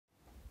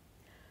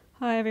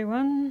Hi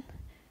everyone.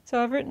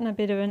 So I've written a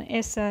bit of an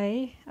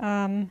essay.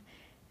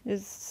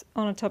 It's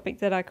on a topic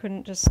that I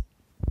couldn't just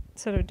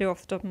sort of do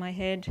off the top of my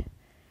head.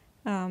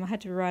 I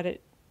had to write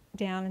it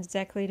down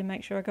exactly to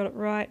make sure I got it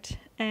right,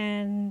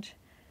 and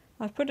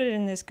I've put it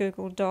in this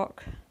Google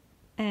Doc,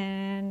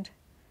 and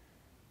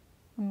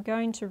I'm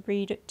going to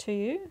read it to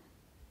you.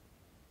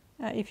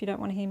 If you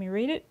don't want to hear me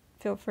read it,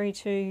 feel free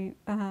to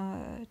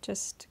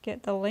just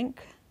get the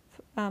link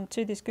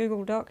to this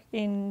Google Doc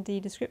in the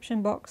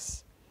description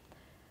box.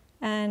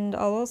 And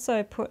I'll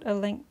also put a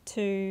link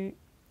to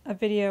a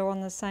video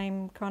on the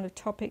same kind of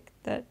topic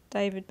that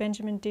David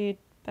Benjamin did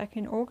back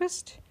in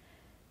August.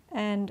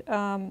 And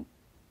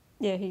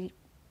he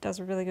does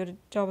a really good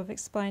job of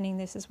explaining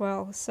this as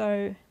well.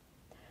 So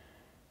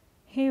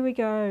here we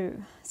go.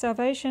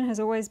 Salvation has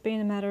always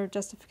been a matter of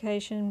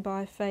justification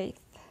by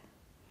faith.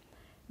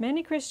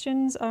 Many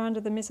Christians are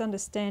under the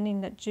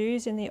misunderstanding that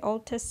Jews in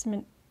Old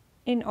Testament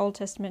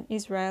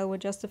Israel were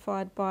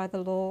justified by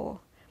the law.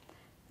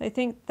 They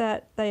think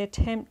that they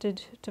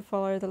attempted to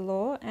follow the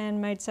law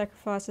and made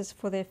sacrifices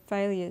for their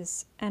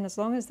failures, and as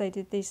long as they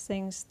did these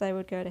things, they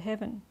would go to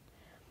heaven.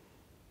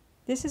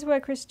 This is where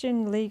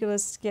Christian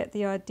legalists get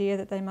the idea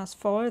that they must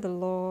follow the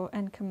law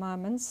and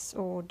commandments,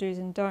 or do's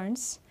and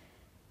don'ts,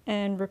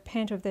 and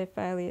repent of their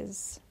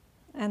failures,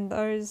 and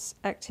those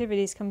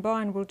activities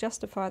combined will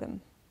justify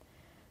them.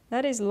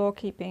 That is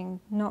law-keeping,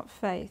 not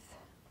faith.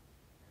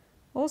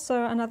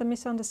 Also, another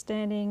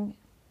misunderstanding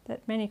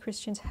that many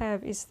Christians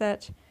have is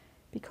that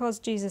because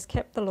Jesus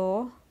kept the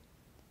law,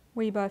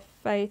 we by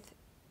faith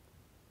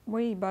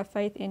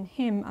in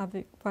him are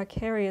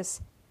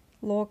vicarious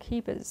law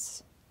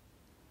keepers.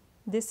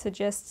 This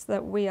suggests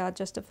that we are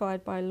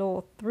justified by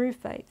law through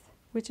faith,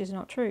 which is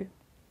not true.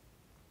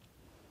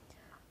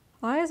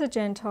 I, as a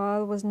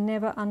Gentile, was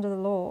never under the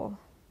law.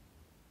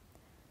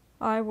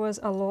 I was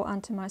a law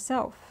unto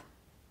myself.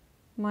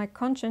 My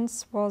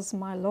conscience was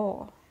my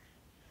law.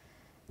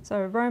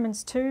 So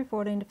Romans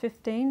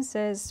 2:14-15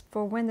 says,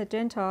 "For when the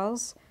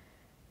Gentiles,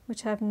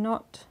 which have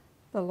not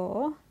the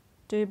law,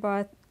 do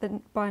by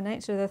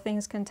nature the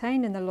things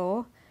contained in the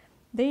law,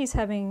 these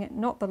having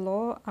not the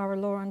law are a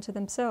law unto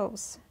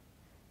themselves,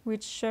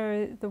 which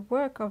show the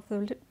work of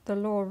the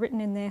law written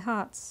in their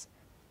hearts,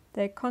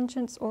 their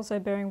conscience also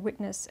bearing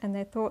witness, and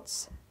their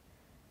thoughts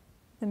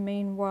the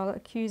mean while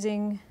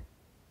accusing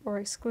or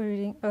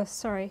excusing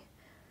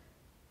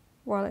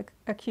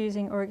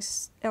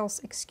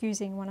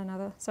one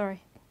another."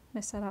 Sorry,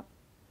 messed that up.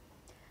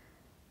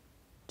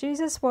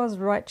 Jesus was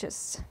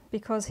righteous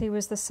because he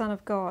was the Son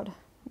of God,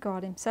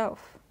 God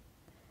himself,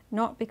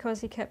 not because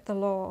he kept the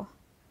law.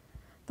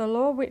 The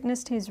law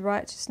witnessed his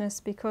righteousness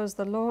because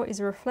the law is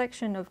a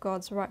reflection of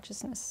God's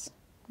righteousness.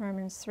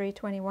 Romans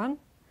 3:21.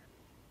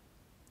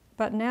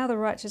 But now the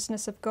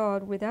righteousness of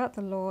God without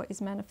the law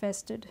is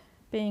manifested,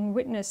 being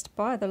witnessed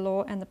by the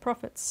law and the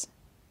prophets.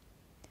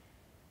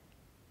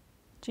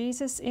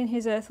 Jesus in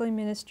his earthly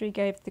ministry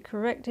gave the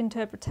correct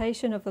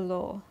interpretation of the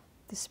law,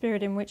 the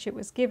spirit in which it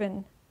was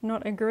given,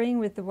 not agreeing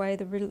with the way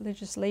the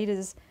religious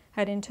leaders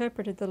had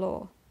interpreted the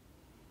law.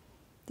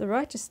 The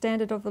righteous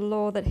standard of the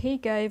law that he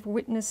gave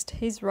witnessed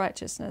his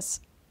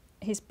righteousness,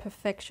 his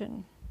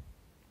perfection.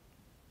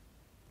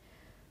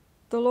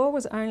 The law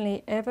was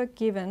only ever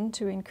given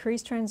to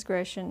increase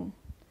transgression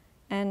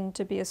and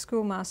to be a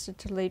schoolmaster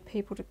to lead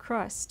people to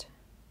Christ.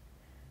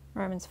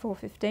 Romans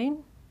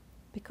 4:15,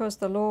 because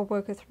the law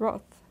worketh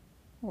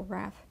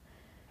wrath.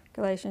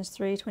 Galatians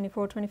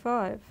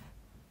 3:24-25.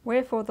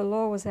 Wherefore the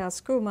law was our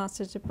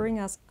schoolmaster to bring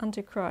us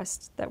unto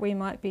Christ, that we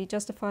might be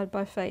justified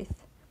by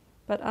faith.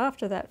 But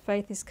after that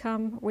faith is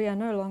come, we are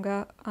no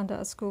longer under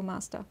a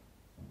schoolmaster.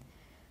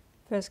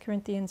 1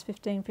 Corinthians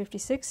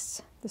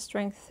 15:56, the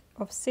strength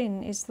of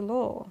sin is the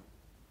law.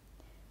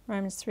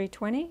 Romans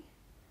 3:20,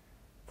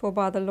 for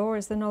by the law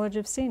is the knowledge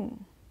of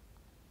sin.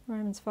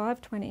 Romans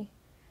 5:20,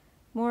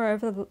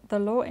 moreover the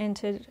law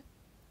entered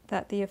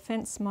that the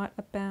offence might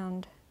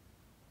abound.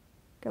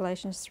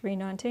 Galatians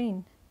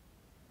 3:19,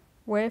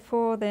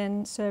 wherefore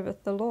then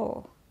serveth the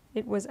law?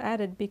 It was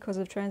added because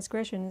of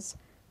transgressions,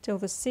 till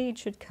the seed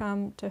should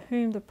come to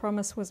whom the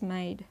promise was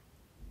made.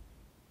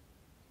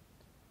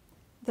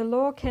 The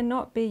law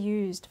cannot be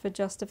used for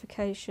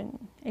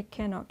justification. It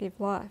cannot give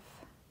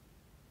life.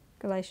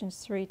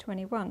 Galatians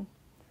 3:21,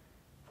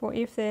 for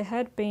if there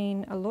had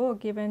been a law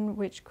given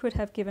which could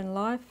have given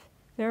life,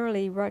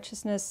 verily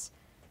righteousness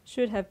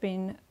should have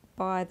been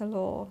by the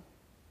law.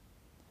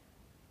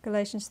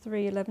 Galatians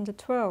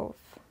 3:11-12,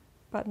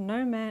 but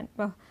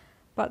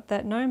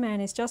that no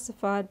man is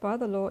justified by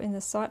the law in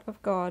the sight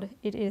of God,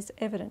 it is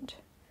evident.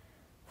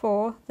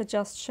 For the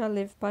just shall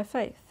live by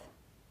faith.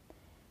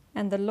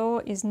 And the law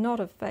is not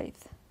of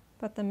faith,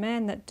 but the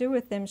man that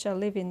doeth them shall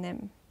live in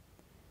them.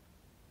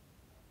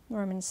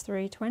 Romans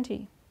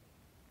 3:20,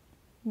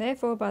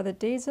 therefore by the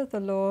deeds of the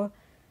law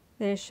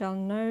there shall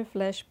no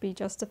flesh be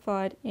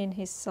justified in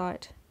his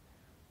sight,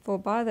 for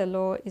by the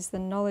law is the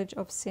knowledge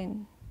of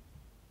sin.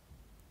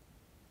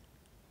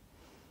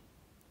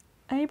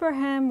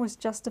 Abraham was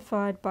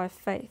justified by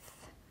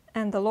faith,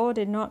 And the law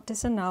did not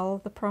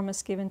disannul the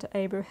promise given to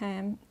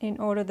Abraham in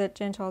order that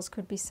Gentiles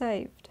could be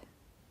saved.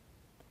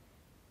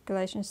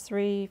 Galatians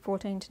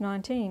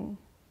 3:14-19.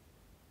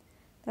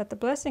 That the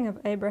blessing of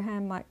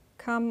Abraham might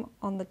come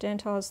on the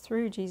Gentiles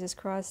through Jesus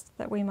Christ,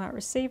 that we might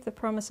receive the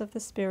promise of the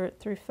Spirit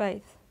through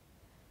faith.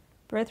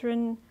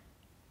 Brethren,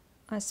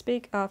 I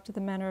speak after the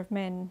manner of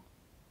men.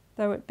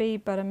 Though it be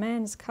but a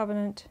man's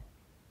covenant,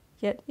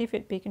 yet if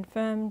it be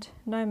confirmed,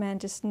 no man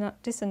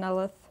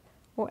disannulleth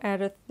or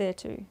addeth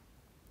thereto.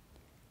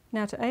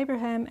 Now to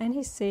Abraham and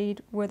his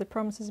seed were the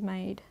promises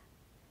made.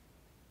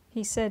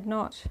 He saith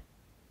not,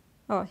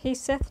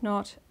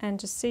 and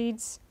to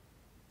seeds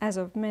as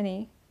of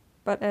many,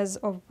 but as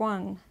of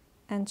one,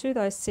 and to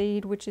thy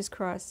seed which is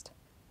Christ.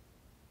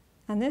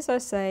 And this I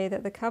say,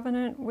 that the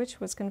covenant which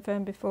was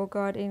confirmed before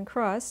God in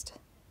Christ,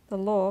 the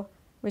law,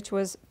 which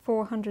was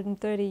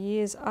 430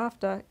 years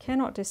after,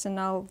 cannot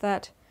disannul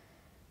that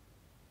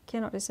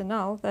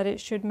it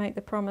should make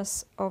the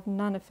promise of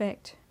none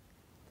effect.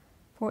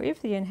 For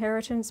if the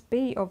inheritance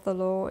be of the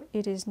law,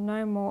 it is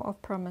no more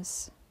of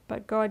promise,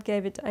 but God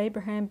gave it to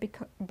Abraham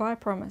by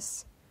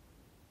promise.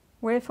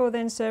 Wherefore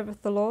then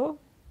serveth the law?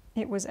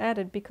 It was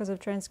added because of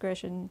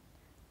transgressions,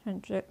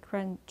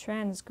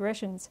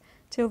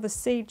 till the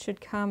seed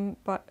should come,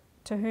 but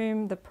to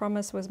whom the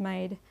promise was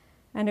made,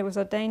 and it was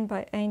ordained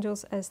by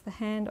angels as the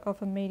hand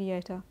of a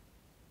mediator.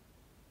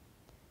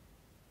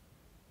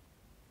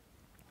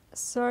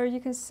 So you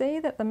can see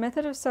that the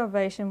method of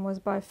salvation was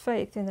by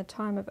faith in the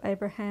time of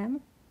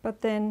Abraham,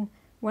 but then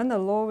when the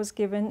law was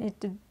given,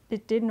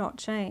 it did not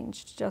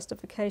change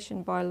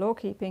justification by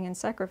law-keeping and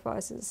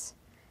sacrifices.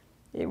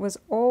 It was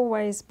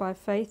always by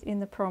faith in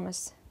the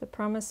promise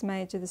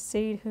made to the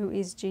seed who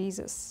is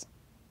Jesus.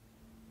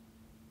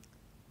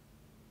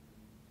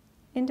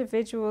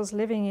 Individuals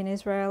living in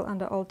Israel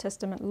under Old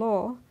Testament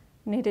law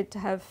needed to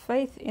have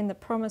faith in the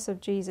promise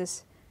of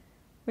Jesus,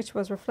 which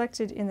was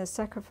reflected in the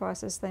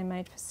sacrifices they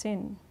made for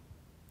sin.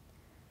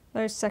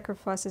 Those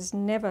sacrifices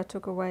never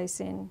took away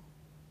sin.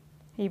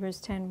 Hebrews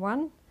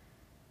 10:1.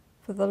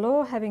 For the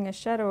law, having a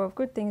shadow of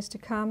good things to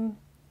come,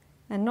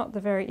 and not the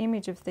very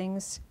image of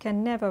things,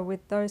 can never,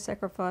 with those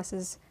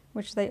sacrifices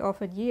which they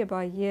offered year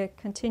by year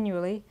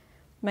continually,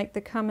 make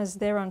the comers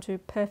thereunto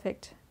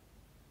perfect.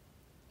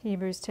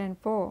 Hebrews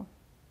 10:4.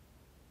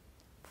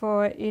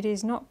 For it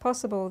is not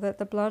possible that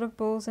the blood of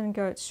bulls and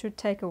goats should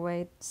take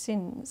away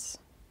sins.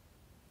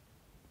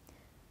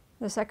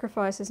 The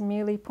sacrifices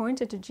merely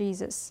pointed to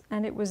Jesus,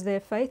 and it was their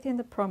faith in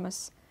the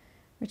promise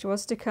which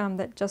was to come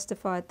that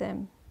justified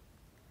them,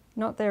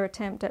 not their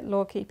attempt at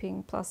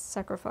law-keeping plus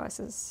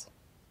sacrifices.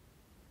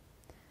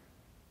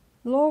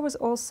 Law was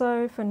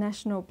also for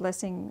national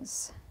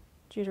blessings.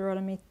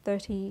 Deuteronomy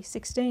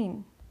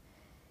 30:16.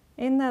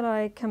 In that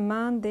I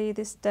command thee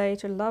this day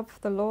to love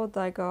the Lord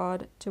thy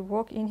God, to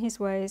walk in his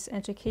ways,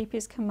 and to keep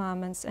his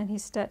commandments and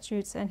his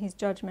statutes and his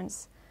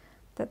judgments,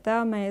 that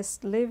thou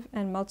mayest live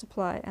and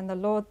multiply, and the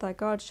Lord thy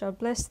God shall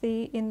bless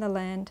thee in the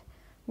land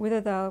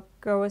whither thou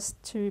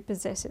goest to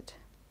possess it.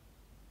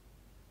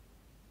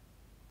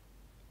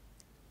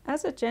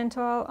 As a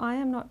Gentile, I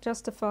am not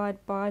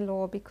justified by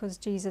law because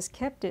Jesus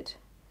kept it,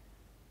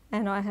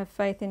 and I have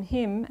faith in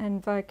him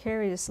and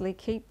vicariously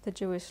keep the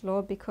Jewish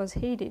law because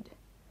he did.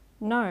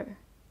 No.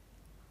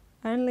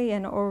 Only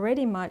an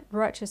already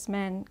righteous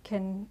man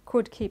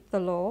could keep the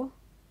law.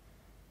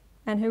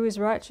 And who is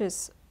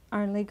righteous?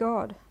 Only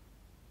God.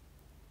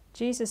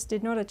 Jesus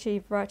did not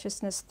achieve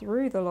righteousness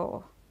through the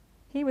law.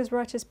 He was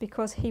righteous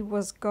because he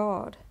was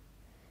God.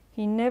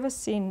 He never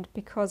sinned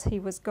because he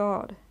was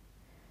God.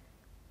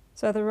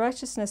 So the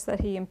righteousness that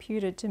he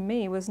imputed to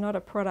me was not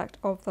a product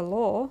of the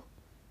law,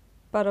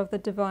 but of the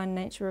divine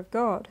nature of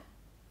God.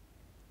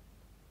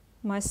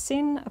 My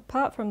sin,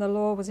 apart from the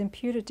law, was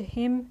imputed to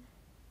him,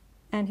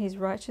 and his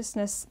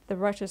righteousness, the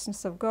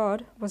righteousness of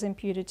God, was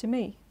imputed to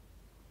me.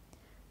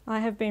 I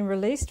have been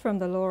released from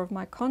the law of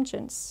my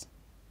conscience,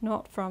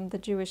 not from the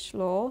Jewish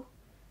law,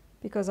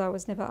 because I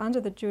was never under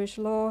the Jewish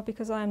law,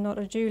 because I am not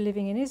a Jew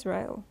living in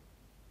Israel.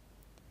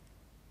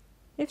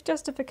 If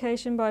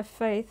justification by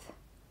faith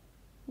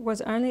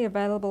was only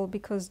available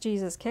because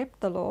Jesus kept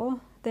the law,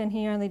 then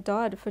he only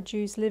died for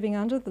Jews living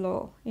under the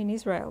law in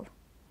Israel.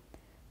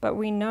 But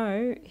we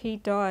know he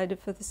died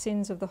for the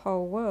sins of the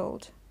whole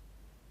world.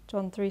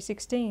 John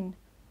 3:16.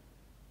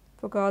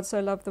 For God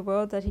so loved the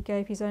world that he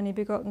gave his only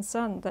begotten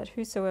Son, that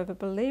whosoever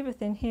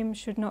believeth in him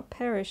should not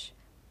perish,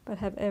 but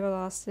have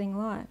everlasting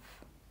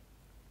life.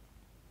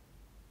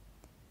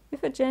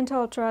 If a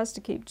Gentile tries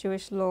to keep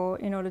Jewish law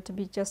in order to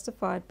be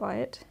justified by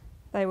it,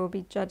 they will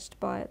be judged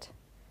by it.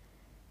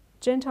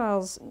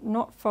 Gentiles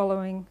not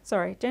trying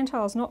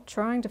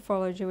to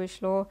follow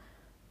Jewish law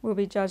will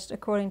be judged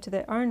according to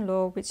their own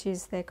law, which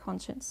is their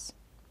conscience.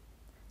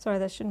 Sorry,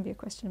 there shouldn't be a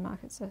question mark,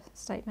 it's a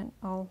statement.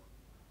 I'll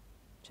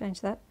change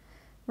that.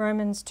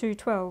 Romans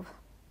 2:12.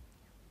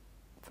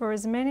 For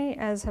as many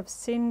as have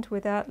sinned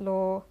without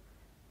law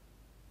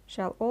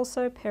shall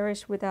also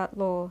perish without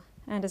law,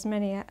 and as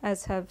many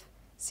as have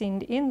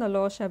sinned in the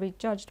law shall be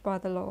judged by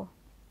the law.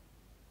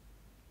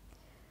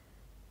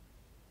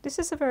 This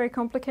is a very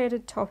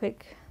complicated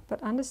topic,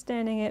 but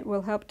understanding it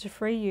will help to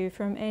free you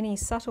from any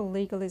subtle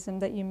legalism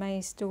that you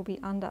may still be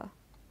under.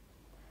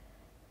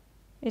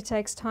 It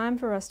takes time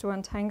for us to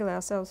untangle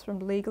ourselves from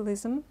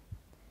legalism.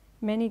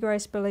 Many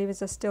grace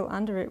believers are still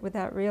under it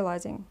without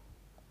realizing.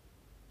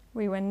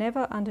 We were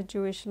never under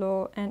Jewish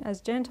law, and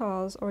as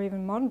Gentiles or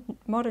even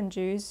modern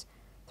Jews,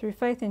 through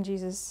faith in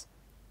Jesus,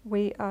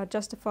 we are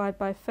justified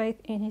by faith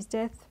in his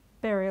death,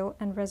 burial,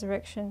 and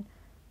resurrection,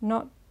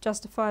 not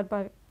justified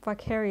by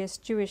vicarious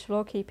Jewish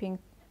law-keeping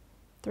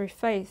through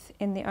faith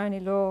in the only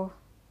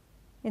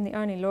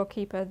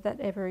lawkeeper that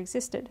ever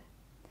existed.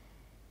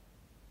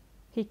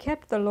 He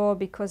kept the law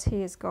because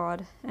he is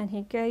God, and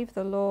he gave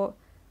the law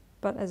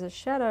but as a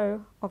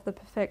shadow of the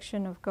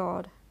perfection of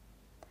God.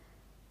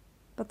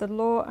 But the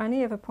law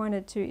only ever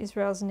pointed to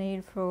Israel's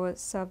need for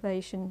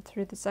salvation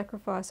through the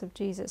sacrifice of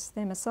Jesus,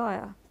 their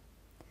Messiah.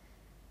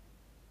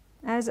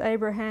 As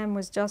Abraham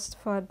was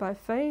justified by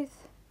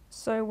faith,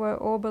 so were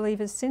all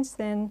believers since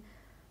then,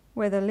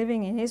 whether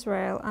living in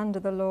Israel under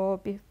the law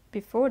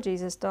before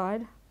Jesus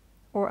died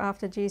or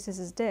after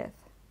Jesus'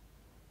 death.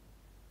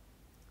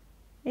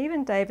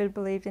 Even David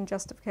believed in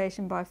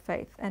justification by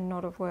faith and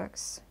not of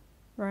works.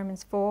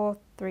 Romans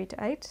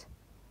 4:3-8.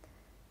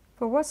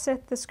 For what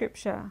saith the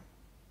Scripture?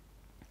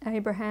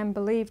 Abraham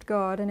believed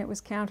God, and it was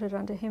counted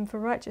unto him for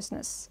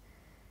righteousness.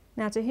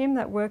 Now to him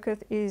that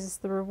worketh is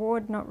the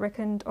reward not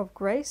reckoned of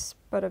grace,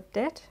 but of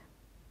debt.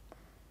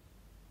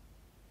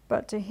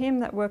 But to him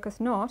that worketh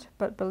not,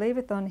 but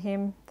believeth on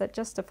him that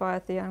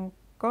justifieth the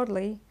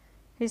ungodly,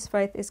 his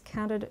faith is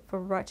counted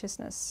for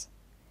righteousness.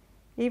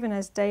 Even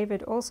as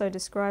David also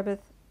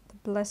describeth the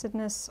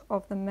blessedness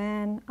of the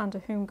man unto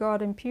whom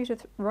God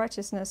imputeth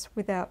righteousness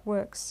without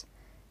works,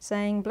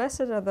 saying,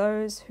 Blessed are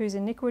those whose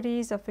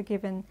iniquities are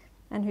forgiven,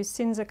 and whose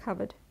sins are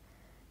covered.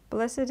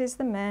 Blessed is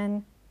the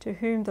man to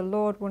whom the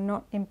Lord will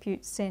not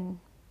impute sin.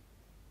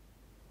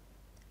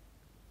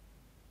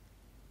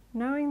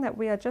 Knowing that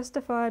we are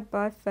justified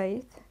by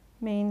faith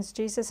means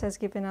Jesus has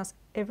given us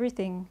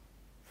everything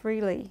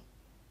freely,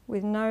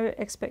 with no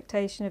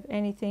expectation of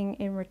anything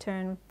in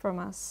return from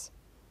us.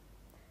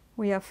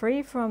 We are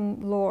free from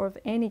law of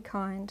any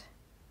kind,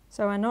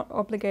 so are not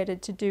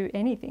obligated to do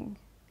anything.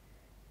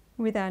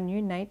 With our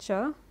new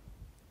nature,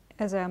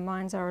 as our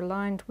minds are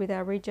aligned with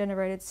our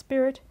regenerated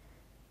spirit,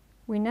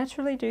 we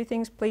naturally do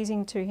things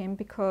pleasing to him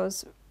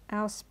because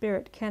our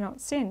spirit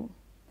cannot sin.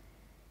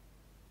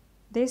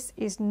 This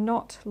is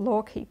not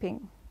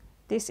law-keeping.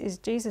 This is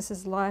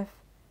Jesus'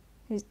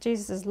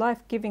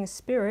 life-giving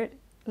spirit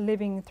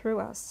living through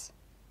us.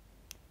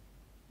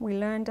 We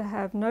learn to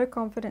have no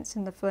confidence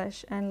in the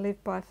flesh and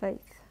live by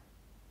faith.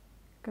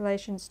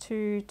 Galatians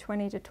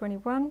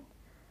 2:20-21.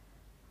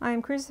 I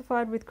am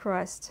crucified with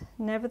Christ,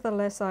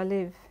 nevertheless I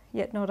live,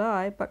 yet not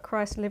I, but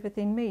Christ liveth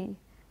in me.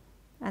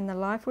 And the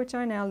life which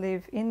I now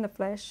live in the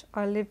flesh,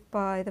 I live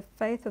by the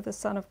faith of the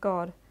Son of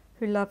God,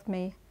 who loved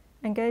me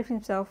and gave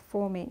himself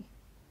for me.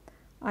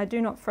 I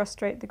do not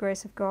frustrate the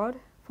grace of God,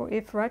 for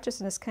if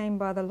righteousness come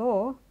by the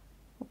law,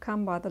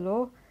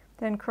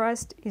 then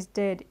Christ is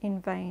dead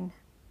in vain.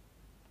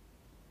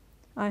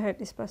 I hope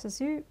this blesses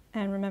you,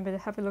 and remember to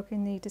have a look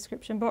in the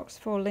description box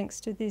for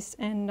links to this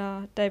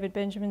and David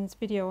Benjamin's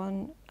video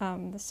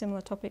on the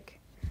similar topic.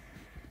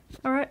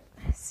 Alright,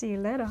 see you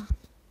later.